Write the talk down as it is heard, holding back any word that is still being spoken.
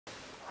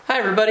Hi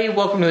everybody,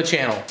 welcome to the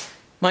channel.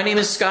 My name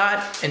is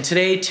Scott, and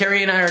today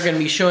Terry and I are going to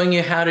be showing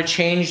you how to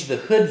change the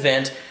hood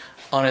vent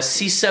on a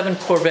C7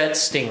 Corvette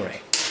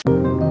Stingray.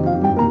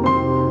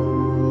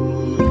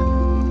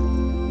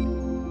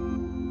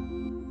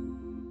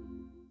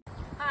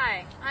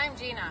 Hi, I'm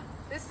Gina.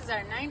 This is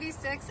our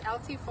 96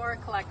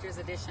 LT4 Collector's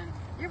Edition.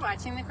 You're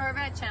watching the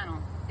Corvette channel.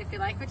 If you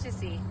like what you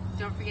see,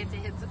 don't forget to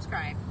hit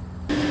subscribe.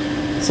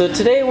 So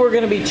today we're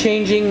going to be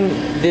changing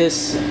the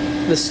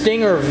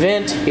Stinger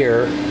vent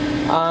here.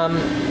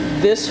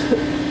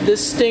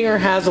 This Stinger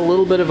has a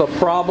little bit of a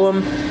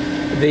problem.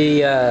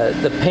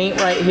 The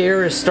paint right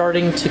here is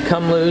starting to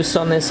come loose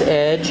on this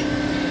edge,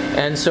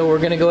 and so we're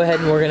going to go ahead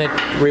and we're going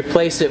to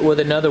replace it with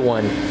another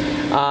one.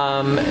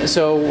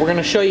 So we're going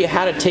to show you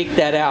how to take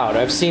that out.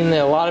 I've seen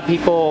that a lot of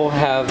people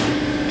have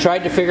tried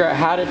to figure out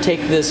how to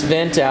take this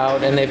vent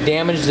out, and they've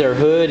damaged their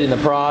hood in the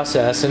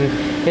process, and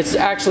it's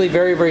actually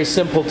very, very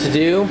simple to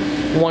do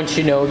once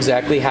you know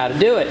exactly how to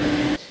do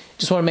it.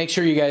 Just want to make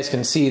sure you guys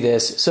can see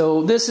this.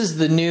 So this is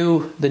the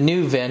new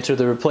vent, or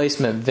the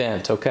replacement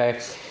vent,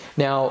 okay?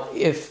 Now,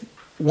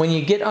 when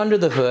you get under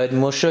the hood,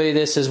 and we'll show you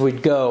this as we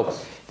go,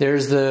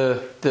 there's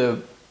the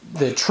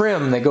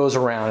trim that goes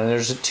around, and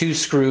there's two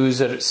screws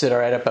that sit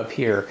right up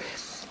here.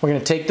 We're going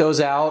to take those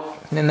out,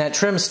 and that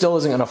trim still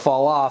isn't going to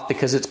fall off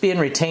because it's being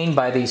retained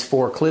by these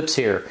four clips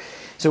here.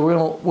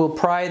 So we'll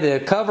pry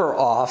the cover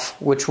off,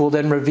 which will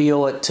then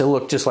reveal it to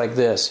look just like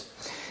this.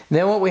 And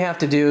then what we have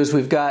to do is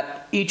we've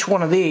got each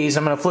one of these.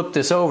 I'm going to flip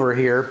this over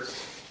here.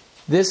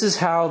 This is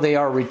how they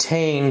are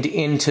retained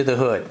into the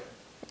hood.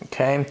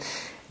 Okay.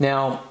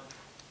 Now,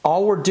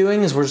 all we're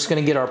doing is we're just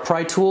going to get our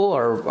pry tool,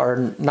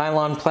 our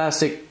nylon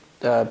plastic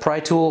pry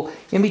tool,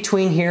 in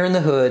between here and the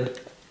hood,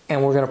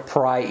 and we're going to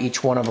pry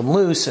each one of them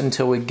loose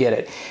until we get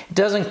it. It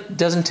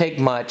doesn't take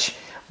much,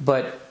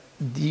 but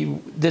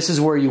this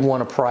is where you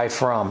want to pry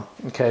from.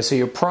 Okay, so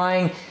you're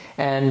prying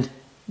and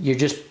you're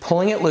just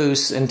pulling it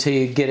loose until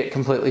you get it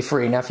completely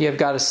free. Now, if you've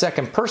got a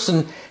second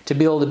person to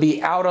be able to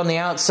be out on the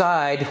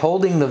outside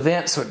holding the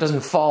vent so it doesn't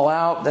fall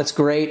out, that's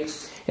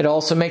great. It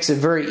also makes it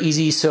very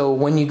easy, so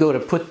when you go to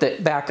put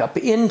that back up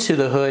into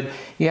the hood,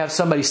 you have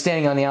somebody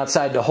standing on the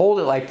outside to hold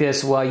it like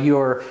this while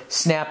you're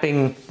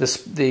snapping the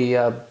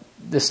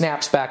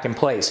snaps back in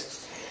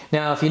place.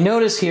 Now, if you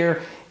notice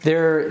here,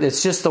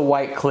 it's just the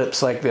white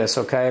clips like this,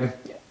 okay?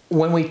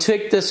 When we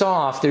take this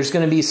off, there's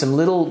going to be some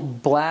little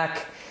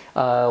black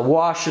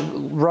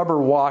rubber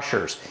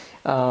washers,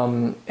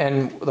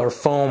 or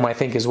foam, I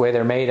think is the way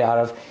they're made out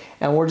of.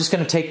 And we're just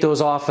going to take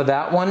those off of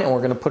that one, and we're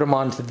going to put them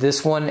onto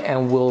this one,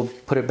 and we'll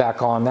put it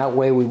back on. That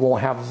way we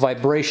won't have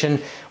vibration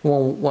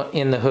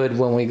in the hood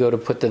when we go to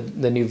put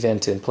the new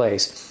vent in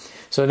place.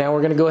 So now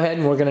we're going to go ahead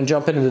and we're going to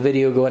jump into the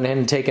video, going ahead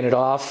and taking it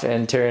off,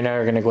 and Terry and I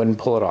are going to go ahead and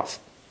pull it off.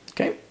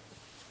 Okay?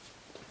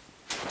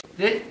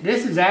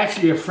 This is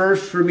actually a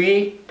first for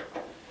me,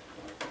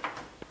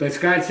 but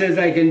Scott says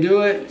I can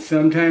do it.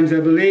 Sometimes I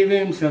believe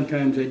him,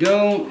 sometimes I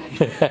don't.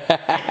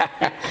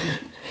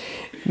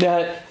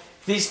 Now,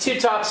 these two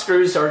top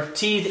screws are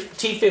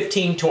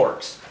T15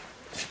 Torx.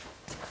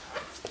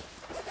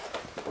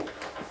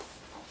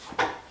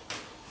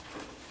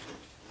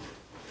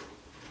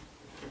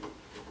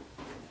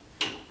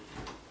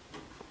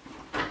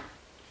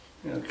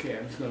 Okay,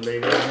 I'm just going to lay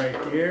that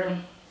right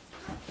there.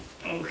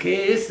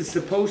 Okay, this is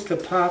supposed to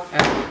pop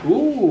out.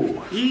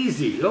 Ooh,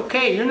 easy.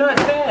 Okay, you're not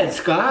bad,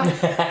 Scott.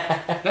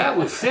 That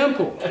was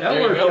simple. That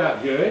worked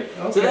out good.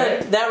 Okay. So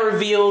that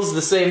reveals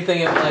the same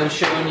thing I was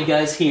showing you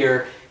guys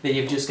here, that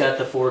you've just got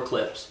the four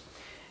clips.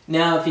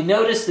 Now, if you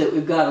notice that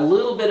we've got a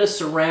little bit of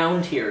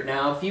surround here.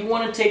 Now, if you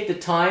want to take the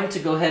time to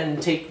go ahead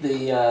and take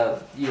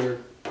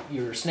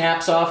your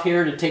snaps off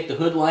here, to take the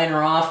hood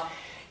liner off,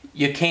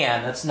 you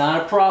can. That's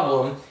not a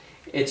problem.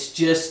 It's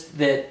just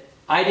that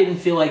I didn't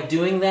feel like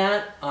doing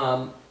that,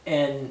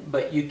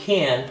 but you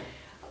can,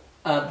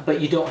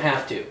 but you don't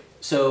have to.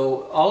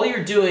 So all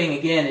you're doing,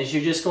 again, is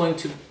you're just going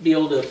to be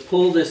able to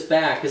pull this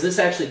back, because this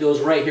actually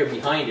goes right here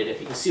behind it, if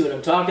you can see what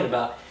I'm talking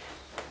about.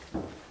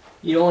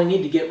 You only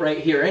need to get right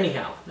here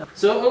anyhow.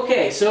 So,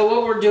 okay, so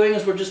what we're doing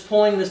is we're just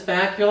pulling this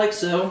back here like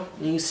so.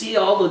 And you can see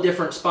all the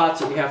different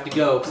spots that we have to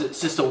go, because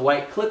it's just a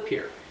white clip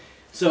here.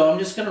 So I'm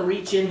just going to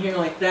reach in here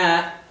like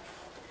that.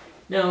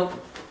 Now,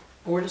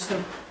 we're just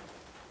going to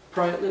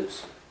pry it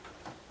loose.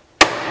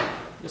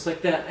 Just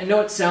like that. I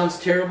know it sounds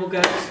terrible,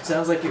 guys. It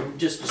sounds like you're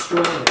just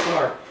destroying the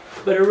car.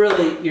 But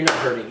you're not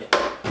hurting it.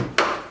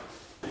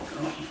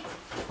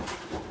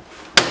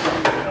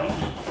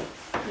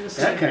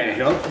 That kind of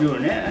helps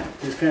doing that.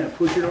 Just kind of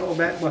push it all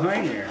back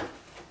behind there.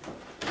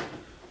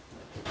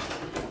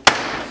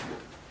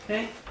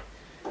 Okay.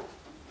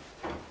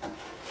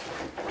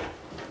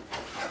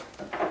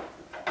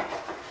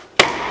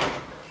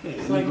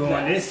 Okay, like go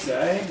on this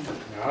side.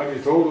 Now I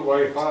just hold it while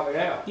you pop it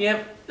out.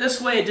 Yep,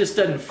 this way it just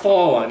doesn't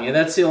fall on you.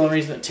 That's the only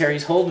reason that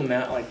Terry's holding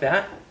that like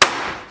that.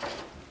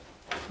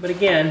 But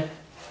again,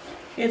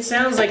 it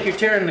sounds like you're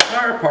tearing the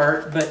car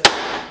apart, but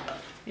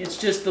it's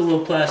just the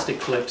little plastic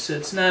clips.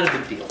 It's not a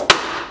big deal.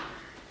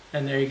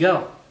 And there you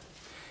go.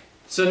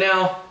 So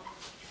now,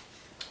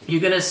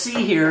 you're going to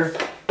see here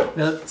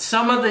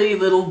Some of the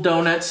little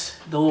donuts,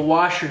 the little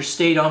washers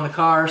stayed on the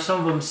car. Some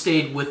of them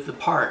stayed with the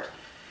part.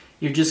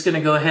 You're just going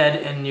to go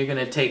ahead and you're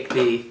going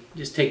to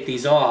just take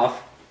these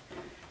off.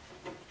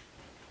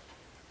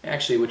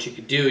 Actually, what you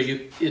could do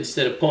is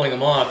instead of pulling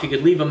them off, you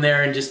could leave them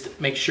there and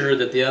just make sure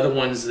that the other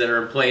ones that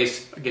are in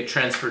place get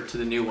transferred to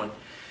the new one.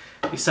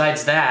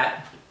 Besides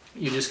that,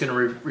 you're just going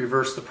to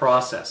reverse the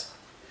process.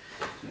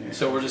 Yeah.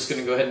 So we're just going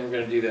to go ahead and we're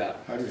going to do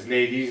that. I'll just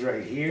lay these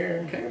right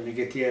here. Okay. Let me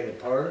get the other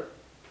part.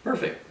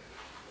 Perfect.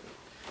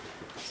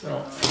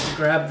 So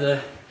grab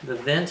the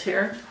vent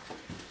here.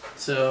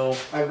 So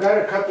I've got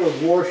a couple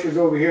of washers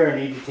over here I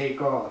need to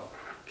take off.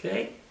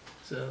 Okay,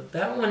 so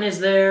that one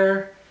is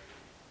there,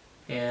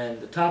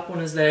 and the top one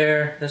is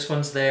there, this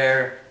one's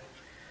there.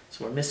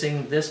 So we're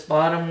missing this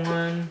bottom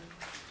one,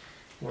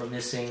 we're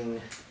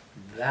missing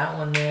that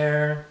one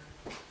there,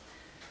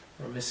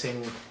 we're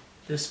missing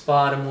this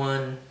bottom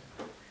one,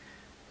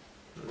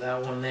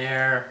 that one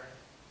there,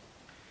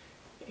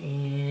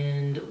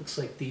 and it looks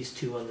like these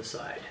two on the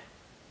side.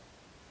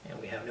 And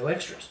we have no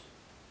extras.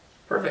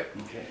 Perfect.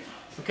 Okay.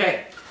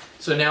 Okay,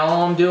 so now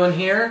all I'm doing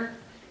here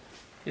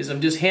is I'm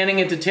just handing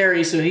it to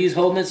Terry so he's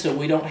holding it so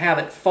we don't have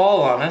it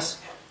fall on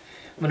us.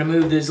 I'm going to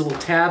move these little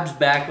tabs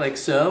back like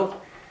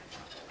so,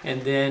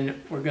 and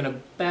then we're going to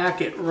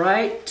back it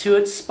right to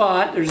its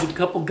spot. There's a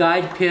couple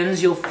guide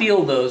pins. You'll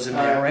feel those in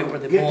there right where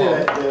they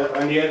belong.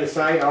 On the other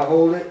side, I'll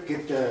hold it.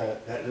 Get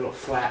that little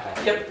flap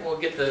out. Yep, we'll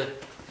get the,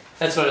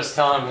 that's what I was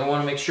telling him. We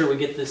want to make sure we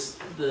get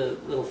the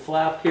little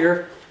flap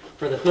here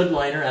for the hood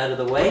liner out of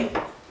the way.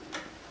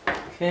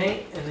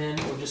 Okay, and then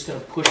we're just going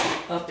to push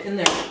it up in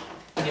there,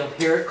 and you'll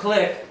hear it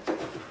click,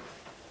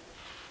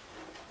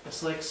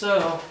 just like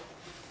so.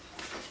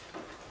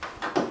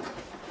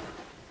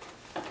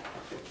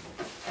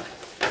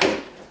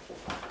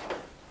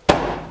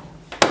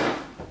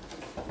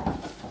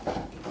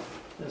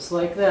 Just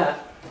like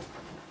that.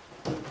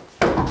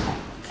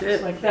 That's it.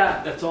 Just like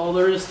that. That's all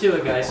there is to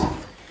it, guys.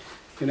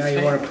 So now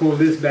you want to pull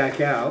this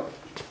back out.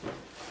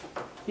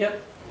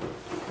 Yep.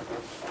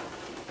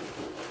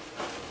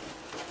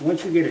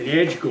 Once you get an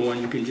edge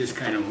going, you can just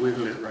kind of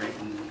wiggle it right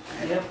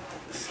and yep.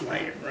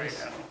 Slide it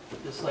right out.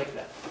 Just like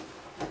that.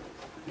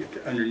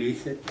 Get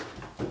underneath it.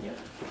 Yep.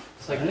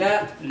 Just like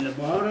that. In the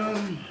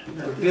bottom.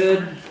 We're good.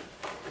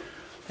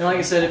 And like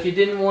I said, if you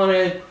didn't want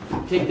to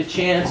take the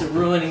chance of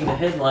ruining the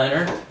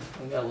headliner,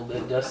 we got a little bit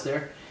of dust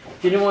there.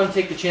 If you didn't want to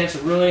take the chance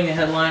of ruining the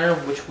headliner,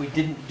 which we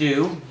didn't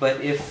do,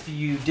 but if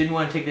you didn't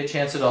want to take that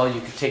chance at all, you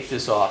could take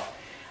this off.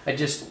 I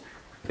just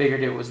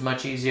figured it was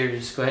much easier to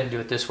just go ahead and do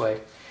it this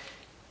way.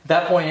 At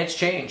that point, it's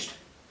changed.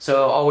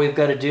 So all we've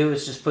got to do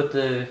is just put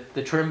the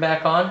trim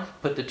back on,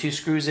 put the 2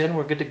 screws in,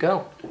 we're good to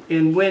go.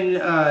 And when,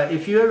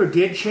 if you ever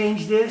did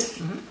change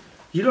this,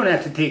 you don't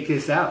have to take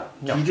this out.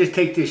 No. You just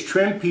take this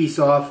trim piece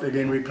off and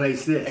then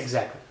replace this.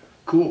 Exactly.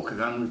 Cool, because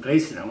I'm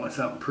replacing it. I want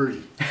something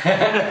pretty.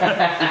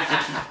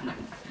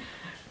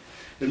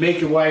 To make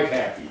your wife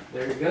happy.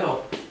 There you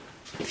go.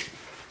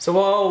 So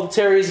while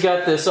Terry's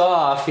got this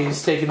off,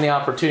 he's taking the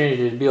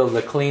opportunity to be able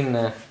to clean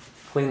the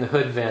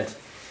hood vent.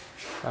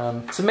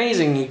 It's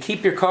amazing. You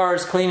keep your car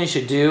as clean as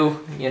you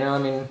do. You know, I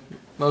mean,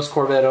 most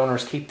Corvette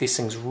owners keep these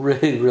things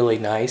really, really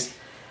nice.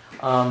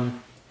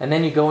 And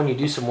then you go and you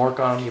do some work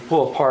on them. You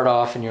pull a part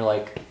off, and you're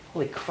like,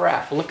 "Holy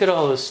crap! Look at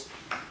all this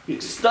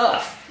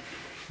stuff."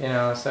 You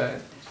know, so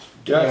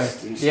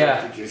dust and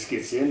stuff that just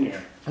gets in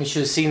there. You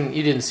should have seen.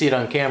 You didn't see it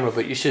on camera,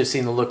 but you should have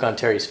seen the look on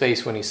Terry's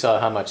face when he saw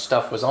how much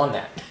stuff was on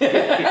that.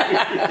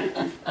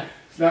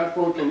 It's not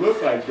supposed to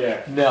look like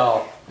that.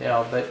 No,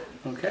 but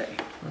okay.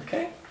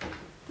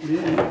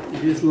 Yeah,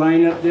 you just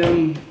line up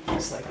them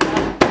just like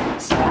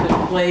that. Slap it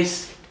in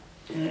place.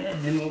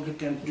 And then we'll get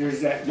them.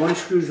 There's that one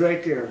screw's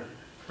right there.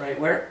 Right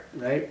where?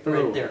 Right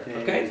below. Right there.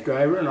 Okay.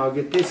 Driver, and I'll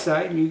get this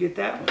side, and you get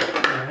that one.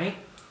 All right.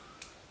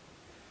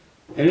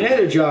 And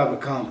another job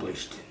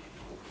accomplished.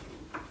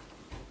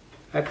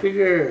 I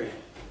figure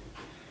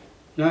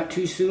not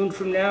too soon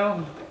from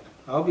now,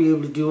 I'll be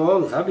able to do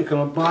all this. I'll become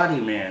a body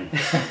man.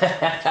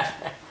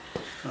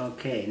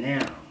 Okay,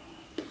 now.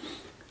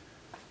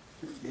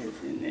 Put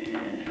this in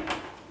there.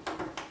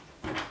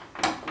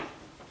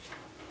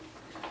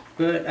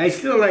 But I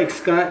still like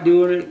Scott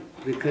doing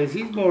it because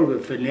he's more of a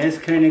finesse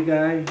kind of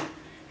guy,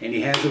 and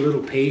he has a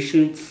little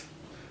patience.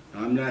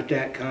 I'm not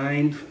that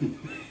kind.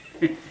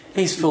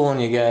 He's fooling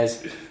you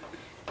guys.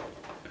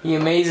 He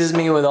amazes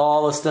me with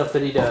all the stuff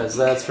that he does,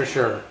 that's for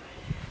sure.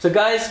 So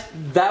guys,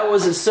 that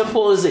was as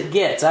simple as it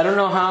gets. I don't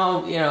know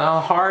how, how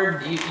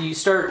hard you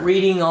start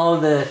reading all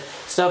of the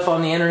stuff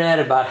on the internet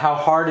about how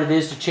hard it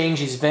is to change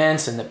these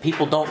vents and that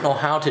people don't know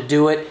how to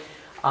do it.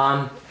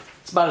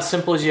 It's about as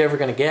simple as you're ever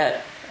going to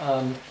get.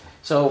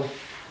 So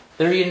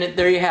there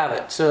you have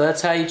it. So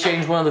that's how you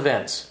change one of the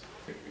vents.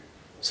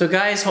 So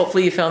guys,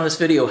 hopefully you found this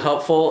video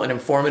helpful and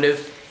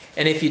informative.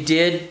 And if you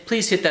did,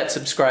 please hit that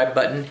subscribe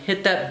button,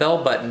 hit that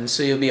bell button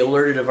so you'll be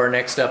alerted of our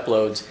next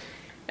uploads.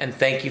 And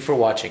thank you for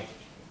watching.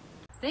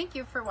 Thank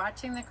you for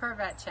watching the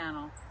Corvette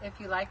channel. If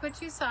you like what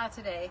you saw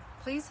today,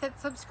 please hit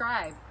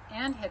subscribe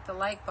and hit the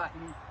like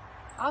button.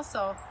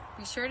 Also,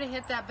 Be sure to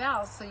hit that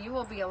bell so you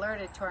will be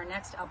alerted to our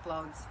next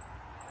uploads.